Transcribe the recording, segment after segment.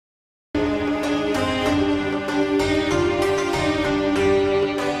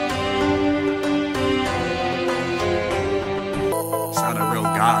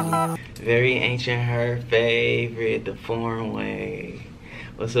Very ancient, her favorite, the foreign way.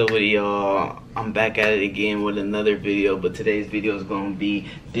 What's up with y'all? I'm back at it again with another video, but today's video is gonna be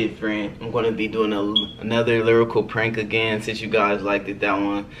different. I'm gonna be doing another lyrical prank again, since you guys liked it, that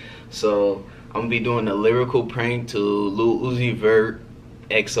one. So I'm gonna be doing a lyrical prank to Lil Uzi Vert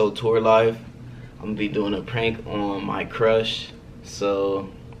EXO Tour Life. I'm gonna be doing a prank on my crush. So,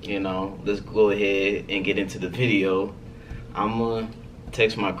 you know, let's go ahead and get into the video. I'm gonna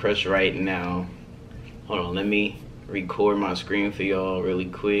text my crush right now. Hold on, let me record my screen for y'all really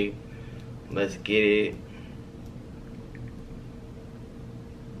quick. Let's get it.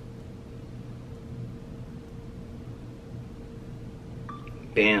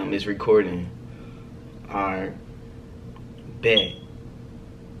 Bam, it's recording. Alright. Bet.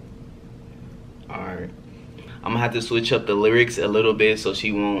 Alright. I'm gonna have to switch up the lyrics a little bit so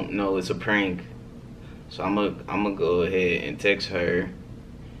she won't know it's a prank. So I'm gonna go ahead and text her.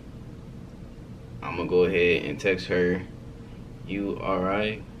 I'm gonna go ahead and text her, "You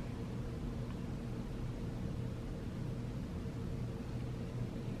alright?"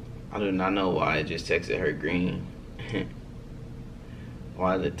 I do not know why I just texted her green.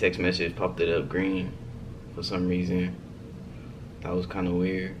 Why the text message popped it up green for some reason. That was kind of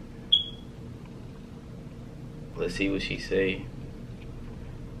weird. Let's see what she say.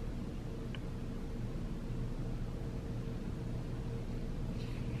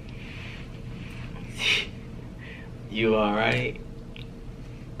 You alright?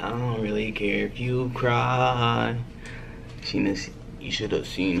 I don't really care if you cry. You should have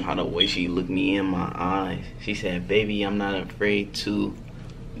seen how the way she looked me in my eyes. She said, "Baby, I'm not afraid to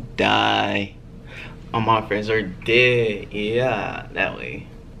die. All my friends are dead." Yeah, that way.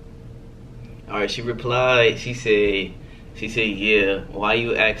 Alright, she replied. She said, "Yeah, why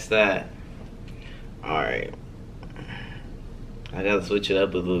you ask that?" Alright. I gotta switch it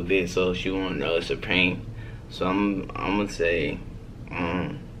up a little bit so she won't know it's a prank. So I'm gonna say,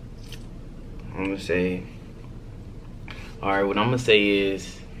 alright, what I'm gonna say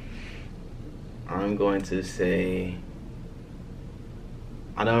is, I'm going to say,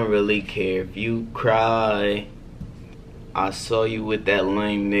 "I don't really care if you cry. I saw you with that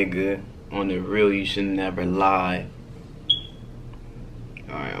lame nigga. On the real, you should never lie."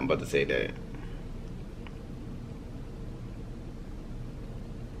 Alright, I'm about to say that.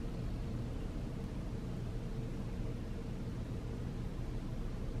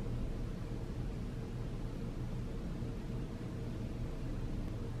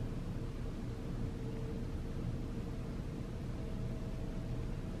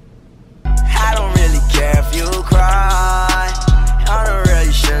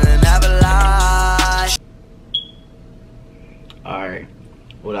 Alright,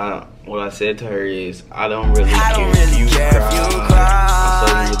 what I said to her is, "I don't really care if you cry. I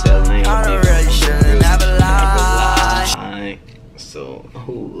saw you with that lame nigga. So,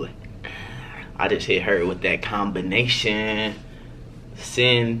 ooh, I just hit her with that combination.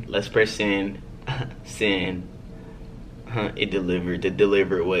 Send, let's press send. Send. It delivered the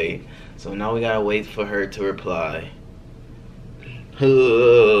delivered way. So now we gotta wait for her to reply.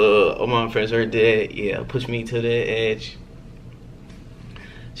 All my friends are dead. Yeah, push me to the edge.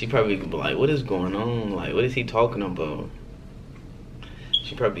 She probably be like, "What is going on? Like, what is he talking about?"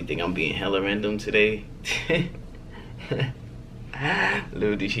 She probably think I'm being hella random today.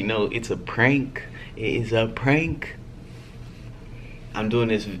 Little did she know it's a prank. It is a prank. I'm doing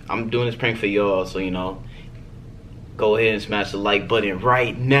this prank for y'all, so you know, go ahead and smash the like button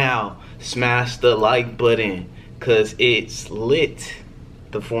right now. Smash the like button, cause it's lit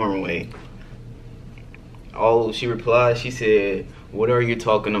the foreign way. Oh, she replied, she said, "What are you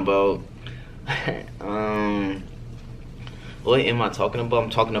talking about?" What am I talking about? I'm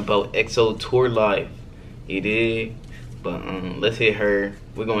talking about EXO Tour Life. You did? But let's hit her.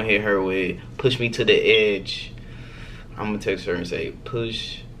 We're gonna hit her with "Push Me to the Edge." I'm gonna text her and say,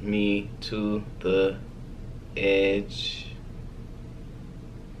 "Push me to the edge."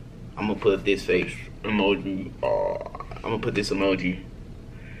 I'm gonna put this face emoji. I'm gonna put this emoji.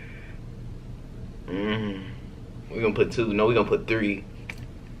 We're gonna put 2. No, we're gonna put 3.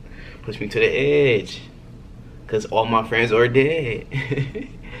 Push me to the edge, cause all my friends are dead.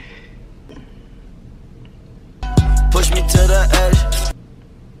 Push me to the edge.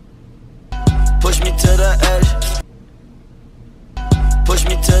 Push me to the edge. Push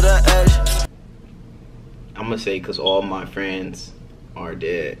me to the edge. I'm gonna say, cause all my friends are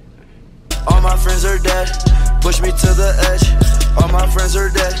dead. All my friends are dead. Push me to the edge. All my friends are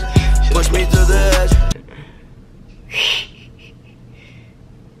dead. Push me to the edge.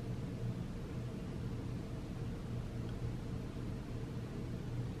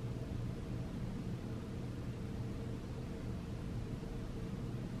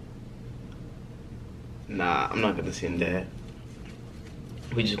 Nah, I'm not gonna send that.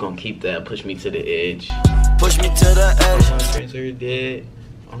 We just gonna keep that. Push me to the edge. Push me to the edge. All my friends are dead.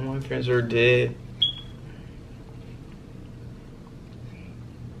 All my friends are dead.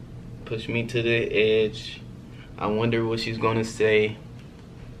 Push me to the edge. I wonder what she's gonna say.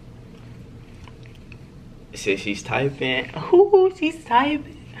 It says she's typing. Ooh, she's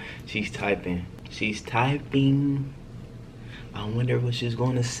typing. She's typing. She's typing. I wonder what she's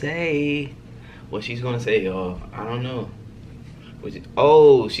gonna say. What she's gonna say, y'all? I don't know.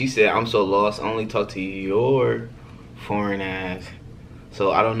 Oh, she said, I'm so lost. I only talk to your foreign ass.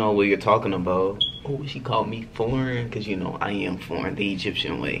 So I don't know what you're talking about. Oh, she called me foreign because, you know, I am foreign the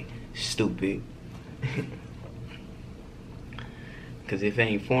Egyptian way. Stupid. Because if it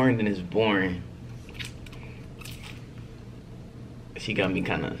ain't foreign, then it's boring. She got me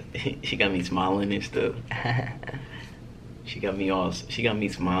kind of, she got me smiling and stuff. She got me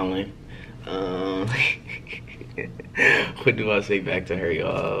smiling. What do I say back to her,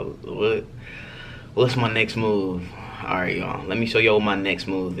 y'all? What's my next move? All right, y'all. Let me show y'all what my next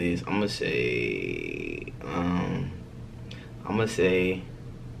move is. I'm gonna say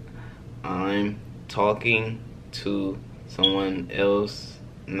I'm talking to someone else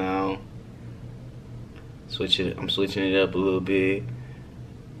now. I'm switching it up a little bit.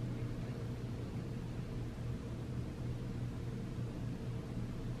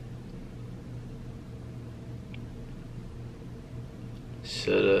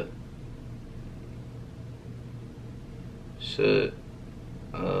 Shut up,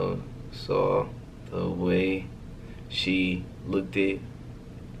 saw the way she looked at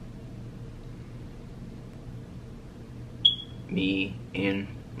me in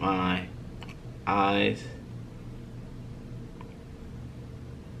my eyes.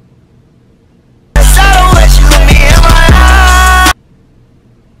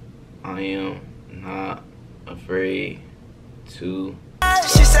 I am not afraid to.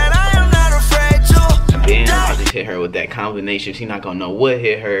 She said I am not afraid to. Then I just hit her with that combination. She not gonna know what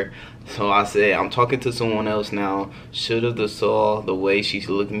hit her. So I said, I'm talking to someone else now. Should've saw the way she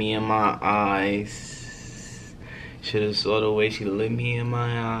looked me in my eyes. Should've saw the way she looked me in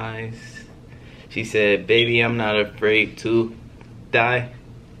my eyes. She said, baby, I'm not afraid to die.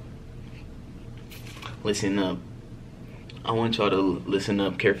 Listen up. I want y'all to listen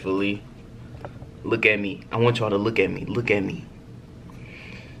up carefully. Look at me. I want y'all to look at me. Look at me.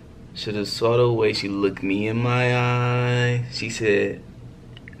 Should've saw the way she looked me in my eye. She said,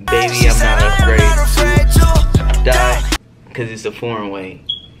 baby, I'm not afraid to die. Because it's a foreign way.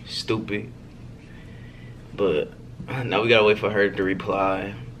 Stupid. But now we gotta wait for her to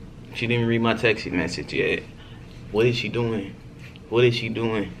reply. She didn't read my text message yet. What is she doing? What is she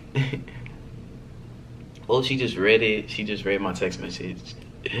doing? Oh, she just read it. She just read my text message.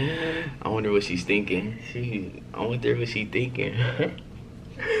 I wonder what she's thinking. I wonder what she's thinking.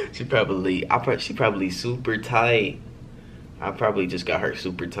 She probably super tight. I probably just got her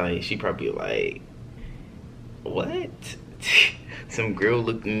super tight. She probably like, what? Some girl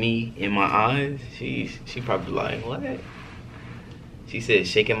looked at me in my eyes. She probably like, what? She said,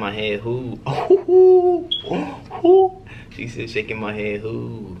 shaking my head, who? She said, shaking my head,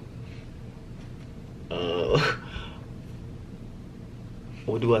 who?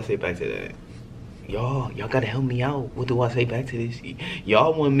 What do I say back to that? Y'all gotta help me out. What do I say back to this?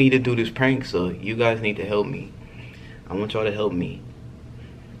 Y'all want me to do this prank, so you guys need to help me. I want y'all to help me.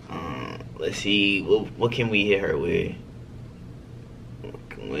 Let's see, what can we hit her with?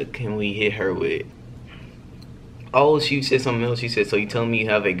 What can we hit her with? Oh, she said something else. She said, so you telling me you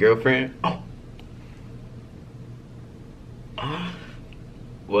have a girlfriend? Oh.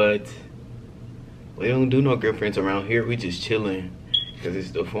 What? We don't do no girlfriends around here. We just chilling. Because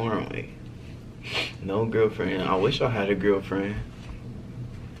it's the foreign way. No girlfriend. I wish I had a girlfriend.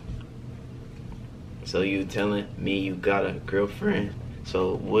 So you telling me you got a girlfriend?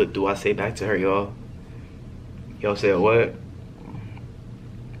 So what do I say back to her, y'all? Y'all said what?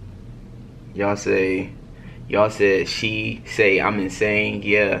 Y'all said she say I'm insane.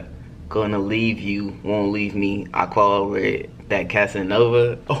 Yeah, gonna leave you, won't leave me. I call it that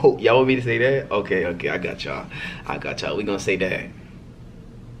Casanova. Oh, y'all want me to say that? Okay, I got y'all. We gonna say that.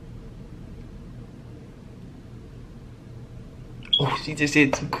 Oh, she just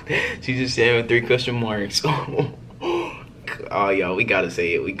said 3 question marks. Oh, y'all, we gotta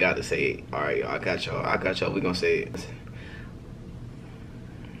say it. All right, y'all, I got y'all. We gonna say it.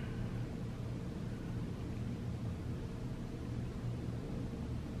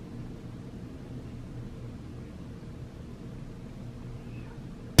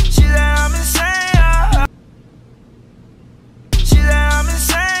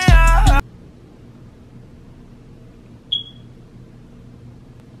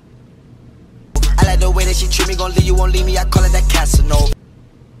 the way that she treat me, gon' leave you, won't leave me, I call it that Casanova.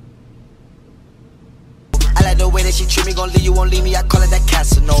 I like the way that she treat me, gon' leave you, won't leave me, I call it that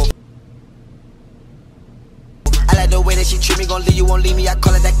Casanova. I like the way that she treat me, gon' leave you, won't leave me, I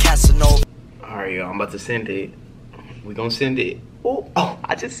call it that Casanova. Alright, y'all, I'm about to send it. We gonna send it. Oh,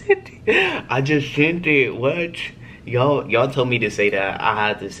 I just sent it. I just sent it. What? Y'all told me to say that. I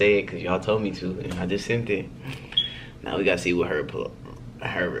had to say it because y'all told me to, and I just sent it. Now we gotta see what her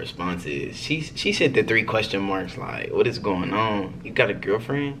response is. She sent the 3 question marks. Like, what is going on? You got a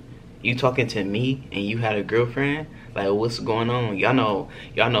girlfriend? You talking to me and you had a girlfriend? Like, what's going on? Y'all know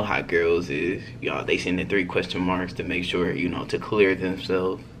how girls is. Y'all, they send the 3 question marks to make sure, you know, to clear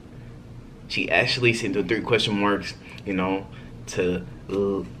themselves. She actually sent the 3 question marks, you know,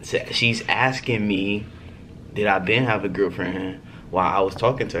 she's asking me, did I been have a girlfriend while I was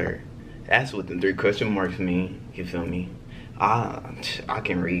talking to her? That's what the 3 question marks mean. You feel me? I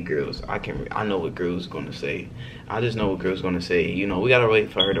can read girls. I know what girls gonna say. I just know what girls gonna say. You know, we gotta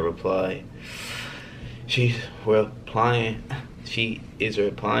wait for her to reply. She's replying. She is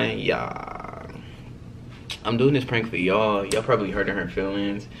replying. Yeah. I'm doing this prank for y'all. Y'all probably hurting her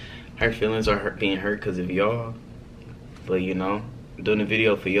feelings. Her feelings are being hurt because of y'all. But you know, I'm doing a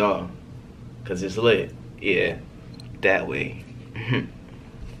video for y'all because it's lit. Yeah, that way.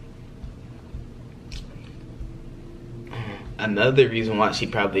 Another reason why she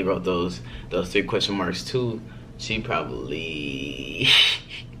probably wrote those 3 question marks too. She probably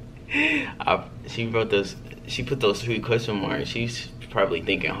she put those 3 question marks. She's probably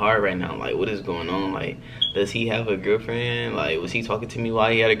thinking hard right now, like, what is going on? Like, does he have a girlfriend? Like, was he talking to me while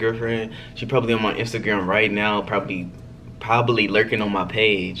he had a girlfriend? She probably on my Instagram right now, probably lurking on my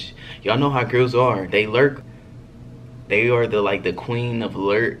page. Y'all know how girls are. They lurk. They are the queen of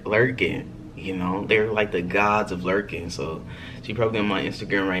lurking. You know, they're like the gods of lurking. So she probably on my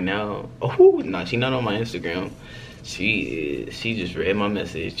Instagram right now. Oh no, she not on my Instagram. She just read my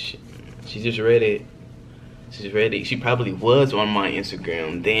message. She just read it. She's ready. She probably was on my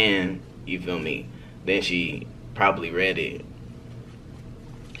Instagram. Then, you feel me? Then she probably read it.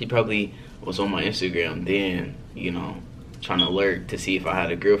 She probably was on my Instagram. Then, you know, trying to lurk to see if I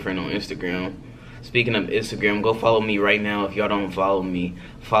had a girlfriend on Instagram. Speaking of Instagram, go follow me right now. If y'all don't follow me,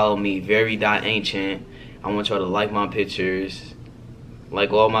 very.ancient. I want y'all to like my pictures,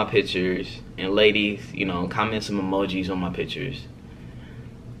 like all my pictures, and ladies, you know, comment some emojis on my pictures.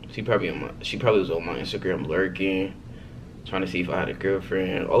 She probably was on my Instagram lurking, trying to see if I had a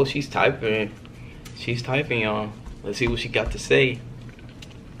girlfriend. Oh, she's typing. She's typing, y'all. Let's see what she got to say.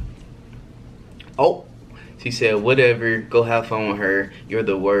 Oh, she said, whatever, go have fun with her. You're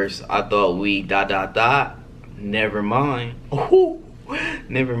the worst. I thought we ... Never mind. Oh,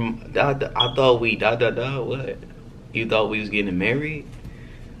 I thought we ... What? You thought we was getting married?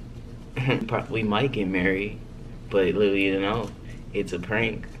 We might get married, but literally, you know, it's a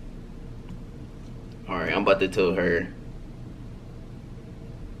prank. Alright, I'm about to tell her.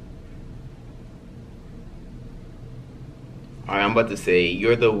 Alright, I'm about to say,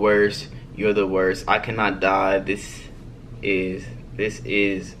 you're the worst. You're the worst. I cannot die. This is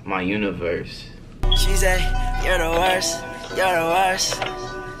my universe. She said, you're the worst. You're the worst.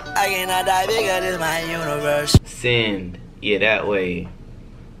 I cannot die because it's my universe. Send. Yeah, that way.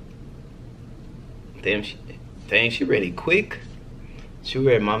 Damn, she read it quick. She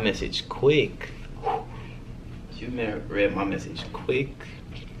read my message quick. She read my message quick.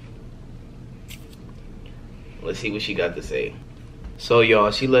 Let's see what she got to say. So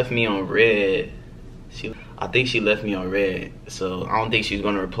y'all, she left me on red. I think she left me on red. So I don't think she's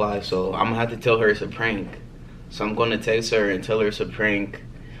gonna reply. So I'm gonna have to tell her it's a prank. So I'm gonna text her and tell her it's a prank.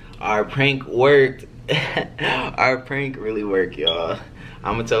 Our prank worked. Our prank really worked, y'all.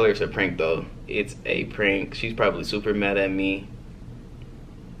 I'm gonna tell her it's a prank though. It's a prank. She's probably super mad at me.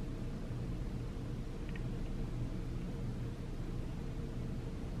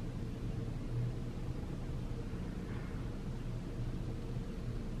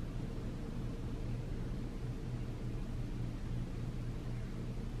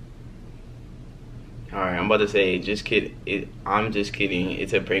 Alright, I'm about to say, just kidding. I'm just kidding.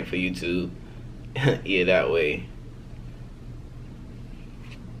 It's a prank for you too. Yeah, that way.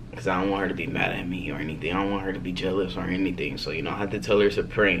 Because I don't want her to be mad at me or anything. I don't want her to be jealous or anything. So, you know, I have to tell her it's a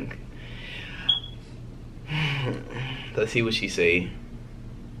prank. Let's see what she say.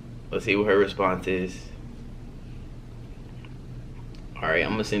 Let's see what her response is. Alright,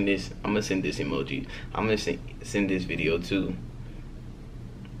 I'm gonna send this emoji. I'm gonna send this video too.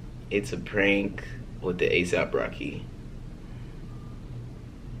 It's a prank with the ASAP Rocky.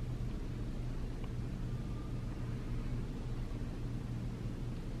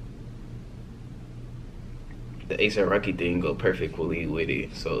 the A$AP Rocky thing go perfectly with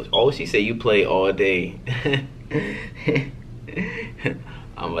it. So, oh, she said you play all day.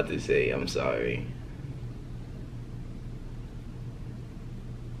 I'm about to say, I'm sorry.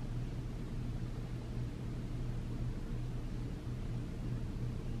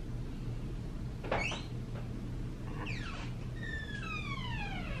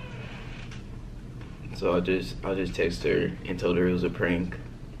 So I just texted her and told her it was a prank.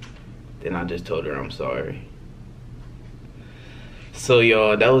 Then I just told her I'm sorry. So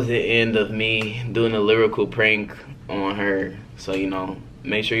y'all, that was the end of me doing a lyrical prank on her. So, you know,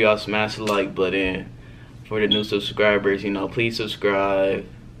 make sure y'all smash the like button. For the new subscribers, you know, please subscribe.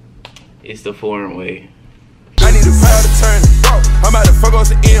 It's the foreign way. I need a power to turn it. I'm about to fuck on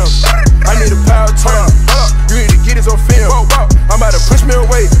some M. I need a power to turn it. You need to get this on film. I'm about to push me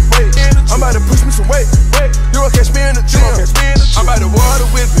away. I'm about to push me some weight. You gon' catch me in the gym. I'm about to walk.